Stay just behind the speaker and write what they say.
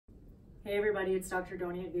Hey everybody, it's Dr.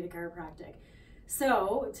 Donnie at Vita Chiropractic.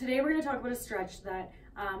 So today we're going to talk about a stretch that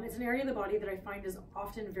it's an area of the body that I find is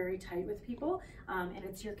often very tight with people, and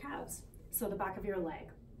it's your calves, so the back of your leg.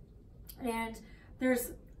 And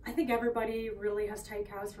I think everybody really has tight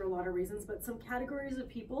calves for a lot of reasons, but some categories of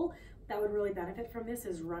people that would really benefit from this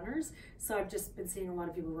is runners. So I've just been seeing a lot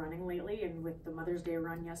of people running lately, and with the Mother's Day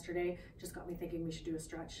run yesterday, just got me thinking we should do a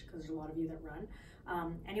stretch because there's a lot of you that run.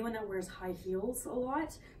 Anyone that wears high heels a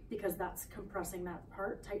lot, because that's compressing that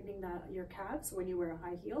part, tightening your calves when you wear a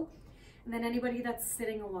high heel. And then anybody that's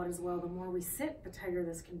sitting a lot as well, the more we sit, the tighter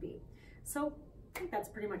this can be. So I think that's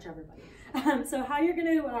pretty much everybody. So how you're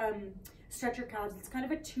gonna stretch your calves, it's kind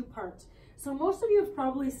of a two-part. So most of you have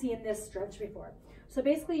probably seen this stretch before. So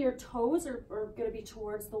basically your toes are gonna be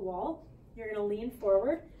towards the wall. You're gonna lean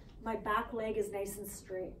forward. My back leg is nice and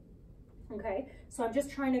straight. Okay, so I'm just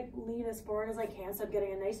trying to lean as forward as I can, so I'm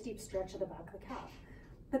getting a nice deep stretch of the back of the calf.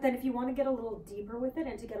 But then if you want to get a little deeper with it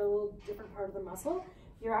and to get a little different part of the muscle,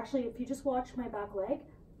 you're actually, if you just watch my back leg,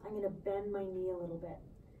 I'm going to bend my knee a little bit.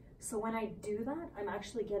 So when I do that, I'm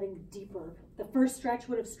actually getting deeper. The first stretch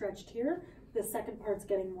would have stretched here. The second part's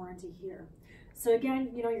getting more into here. So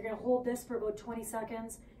again, you're going to hold this for about 20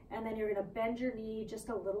 seconds, and then you're going to bend your knee just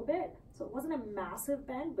a little bit. So it wasn't a massive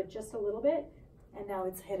bend, but just a little bit. And now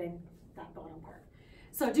it's hitting that bottom part.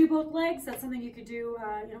 So do both legs. That's something you could do,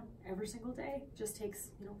 every single day. Just takes,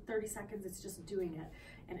 30 seconds. It's just doing it,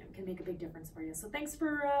 and it can make a big difference for you. So thanks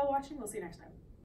for watching. We'll see you next time.